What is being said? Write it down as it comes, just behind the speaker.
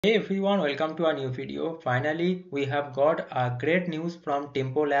Hey everyone, welcome to a new video. Finally, we have got a great news from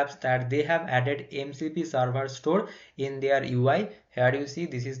Tempo Labs that they have added MCP server store in their UI. Here you see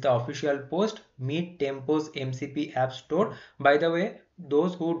this is the official post, Meet Tempo's MCP App Store. By the way,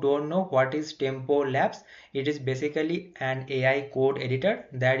 those who don't know what is Tempo Labs, it is basically an AI code editor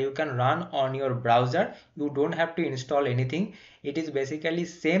that you can run on your browser. You don't have to install anything. It is basically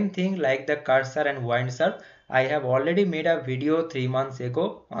same thing like the cursor and Windsurf. I have already made a video 3 months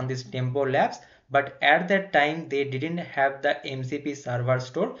ago on this Tempo Labs, but at that time they didn't have the MCP server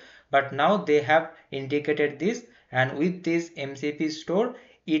store, but now they have integrated this, and with this MCP store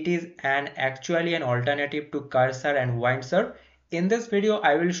it is actually an alternative to cursor and Windsurf. In this video,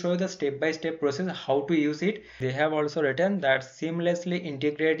 I will show the step-by-step process how to use it. They have also written that seamlessly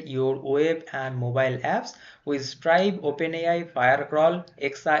integrate your web and mobile apps with Stripe, OpenAI, Firecrawl,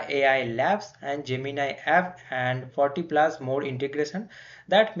 XAI Labs and Gemini app and 40 plus more integration.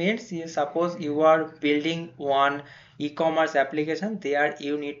 That means suppose you are building one e-commerce application, there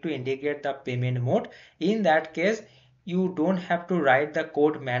you need to integrate the payment mode. In that case, you don't have to write the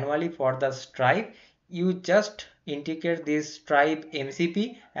code manually for the Stripe. You just integrate this Stripe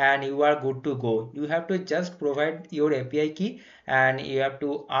MCP and you are good to go. You have to just provide your API key and you have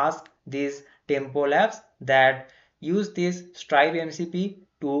to ask this Tempo Labs that use this Stripe MCP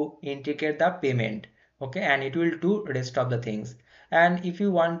to integrate the payment. Okay, and it will do rest of the things. And if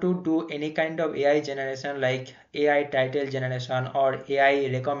you want to do any kind of AI generation like AI title generation or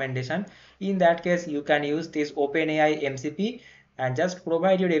AI recommendation, in that case you can use this OpenAI MCP and just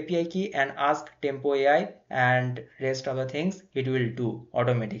provide your API key and ask Tempo AI, and rest of the things it will do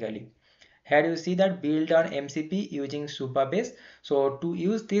automatically. Here you see that build on MCP using Superbase. So to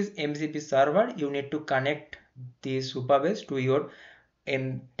use this MCP server, you need to connect this Superbase to your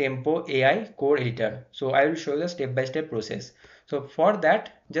Tempo AI code editor. So I will show you the step-by-step process. So for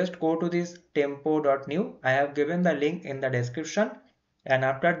that, just go to this tempo.new. I have given the link in the description, and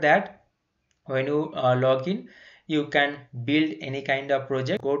after that, when you log in, you can build any kind of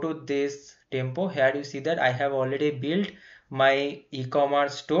project. Go to this Tempo. Here you see that I have already built my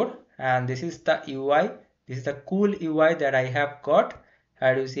e-commerce store, and this is the UI. This is the cool UI that I have got.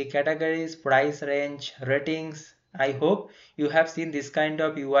 Here you see categories, price range, ratings. I hope you have seen this kind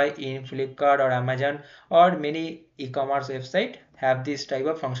of UI in Flipkart or Amazon, or many e-commerce website have this type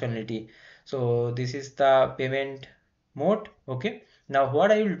of functionality. So this is the payment mode. Okay, now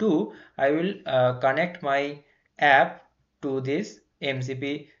what I will do, I will connect my app to this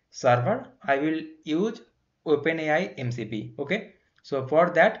MCP server. I will use OpenAI MCP. Okay, so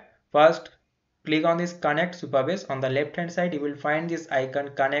for that, first click on this connect Superbase. On the left hand side, you will find this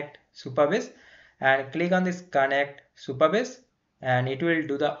icon connect Superbase, and click on this connect Superbase, and it will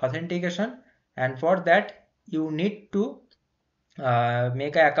do the authentication. And for that, you need to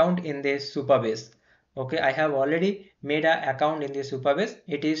make an account in this Superbase. Okay, I have already made an account in this Superbase.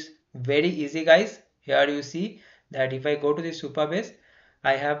 It is very easy, guys. Here you see that if I go to the Superbase,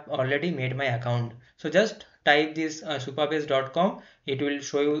 I have already made my account. So just type this superbase.com. It will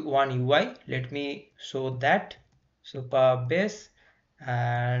show you one UI. Let me show that Superbase,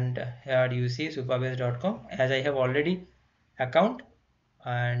 and here you see superbase.com, as I have already account,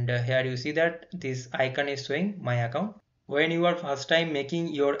 and here you see that this icon is showing my account. When you are first time making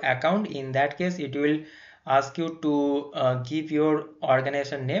your account, in that case it will ask you to give your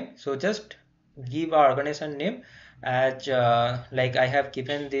organization name. So just give our organization name as like I have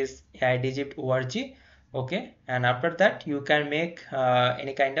given this iDigit org. Okay, and after that you can make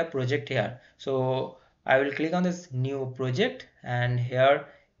any kind of project here. So I will click on this new project, and here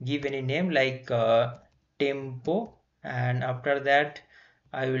give any name like Tempo, and after that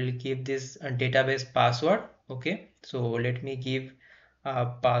I will give this database password. Okay, so let me give a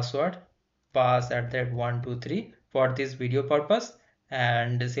password pass at that 123 for this video purpose,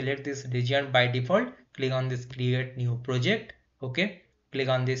 and select this region by default. Click on this create new project. Okay, click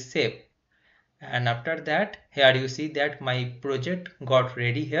on this save, and after that here you see that my project got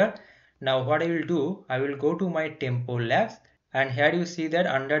ready here. Now what I will do, I will go to my Tempo Labs, and here you see that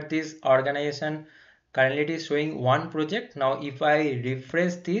under this organization currently it is showing one project. Now if I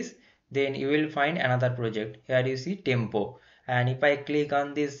refresh this, then you will find another project. Here you see Tempo, and if I click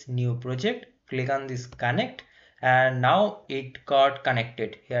on this new project, click on this connect, and now it got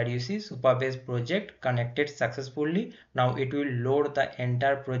connected. Here you see Superbase project connected successfully. Now it will load the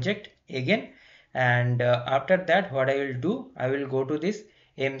entire project again, and after that what I will do, I will go to this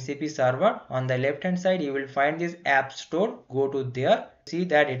MCP server. On the left hand side you will find this App Store. Go to there, see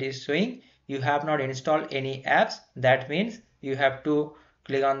that it is showing you have not installed any apps. That means you have to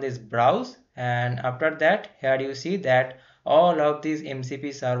click on this browse, and after that here you see that all of these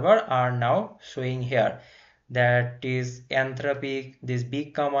MCP server are now showing here. That is Anthropic, this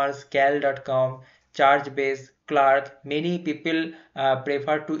BigCommerce, Cal.com, Chargebase, Clark. Many people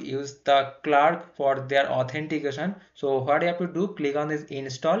prefer to use the Clark for their authentication. So what you have to do, click on this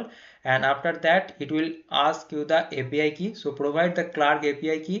install, and after that it will ask you the API key. So provide the Clark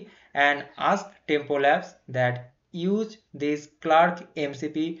API key and ask Tempo Labs that use this Clark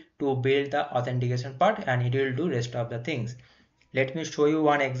MCP to build the authentication part, and it will do rest of the things. Let me show you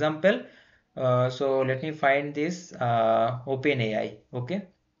one example. So let me find this OpenAI. Okay,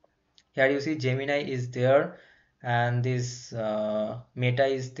 here you see Gemini is there, and this Meta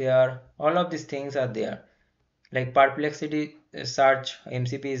is there. All of these things are there. Like Perplexity search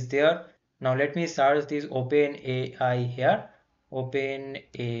MCP is there. Now let me search this OpenAI here.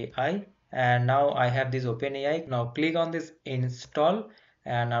 OpenAI, and now I have this OpenAI. Now click on this install,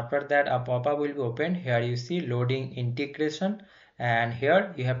 and after that a pop-up will be opened. Here you see loading integration, and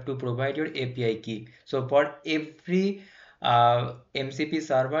here you have to provide your API key. So for every MCP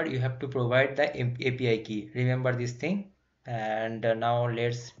server you have to provide the API key. Remember this thing. And now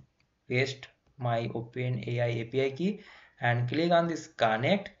let's paste my OpenAI API key and click on this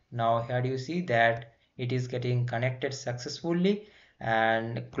connect. Now here you see that it is getting connected successfully,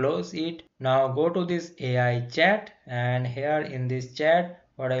 and close it. Now go to this AI chat, and here in this chat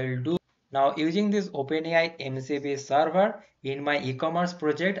what I will do, now using this OpenAI MCP server in my e-commerce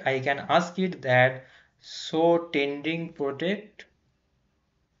project, I can ask it that show trending project,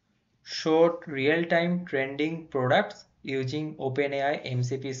 show real-time trending products using OpenAI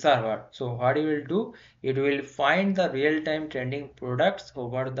MCP server. So what it will do, it will find the real-time trending products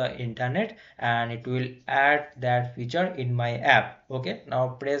over the internet, and it will add that feature in my app. Okay, now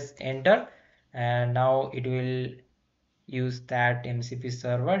press enter, and now it will use that MCP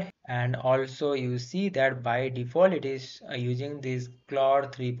server. And also you see that by default it is using this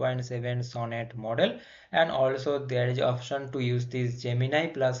Claude 3.7 Sonnet model, and also there is option to use this Gemini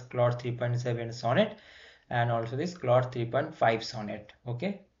plus Claude 3.7 Sonnet, and also this Claude 3.5 Sonnet.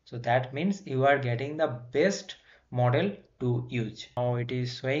 Okay, so that means you are getting the best model to use. Now it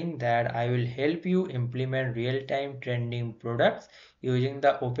is showing that I will help you implement real-time trending products using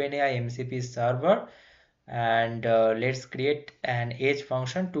the OpenAI MCP server, and let's create an edge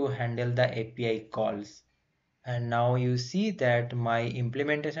function to handle the API calls. And now you see that my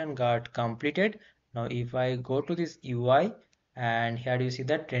implementation got completed. Now if I go to this UI, and here you see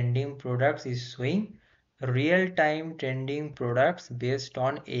that trending products is showing real-time trending products based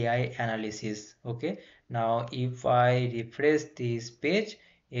on AI analysis. Okay, now if I refresh this page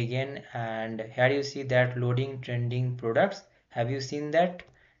again, and here you see that loading trending products. Have you seen that?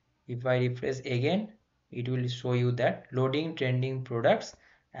 If I refresh again, it will show you that loading trending products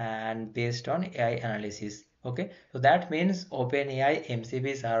and based on AI analysis. Okay, so that means OpenAI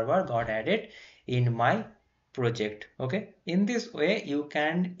MCP server got added in my project. Okay, in this way you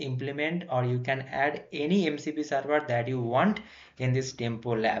can implement or you can add any MCP server that you want in this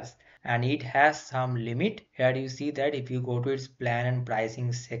Tempo Labs, and it has some limit. Here you see that if you go to its plan and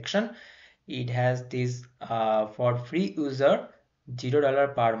pricing section, it has this for free user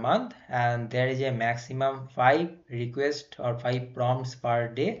 $0 per month, and there is a maximum 5 requests or 5 prompts per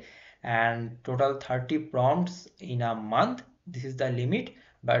day, and total 30 prompts in a month. This is the limit.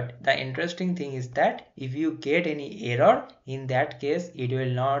 But the interesting thing is that if you get any error, in that case it will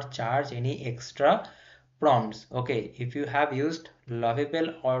not charge any extra prompts. Okay, if you have used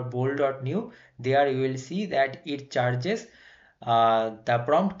Lovable or bold.new, there you will see that it charges the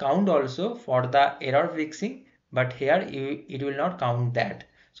prompt count also for the error fixing, but here it will not count that.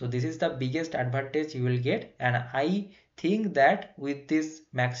 So this is the biggest advantage you will get, and I think that with this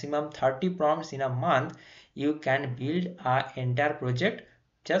maximum 30 prompts in a month you can build an entire project.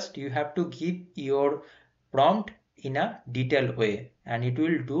 Just you have to give your prompt in a detailed way, and it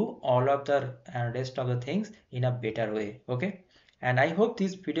will do all of the rest of the things in a better way. Okay, and I hope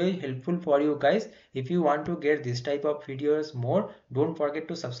this video is helpful for you guys. If you want to get this type of videos more, don't forget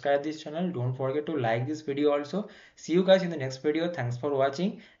to subscribe this channel, don't forget to like this video also. See you guys in the next video. Thanks for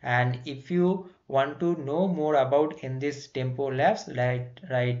watching. And if you want to know more about in this Tempo Labs,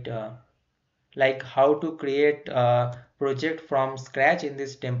 like how to create a project from scratch in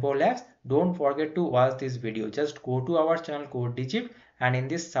this Tempo Labs, don't forget to watch this video. Just go to our channel Code Digit, and in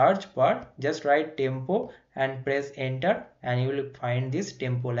this search bar just write Tempo and press enter, and you will find this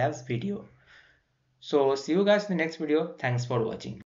Tempo Labs video. So see you guys in the next video. Thanks for watching.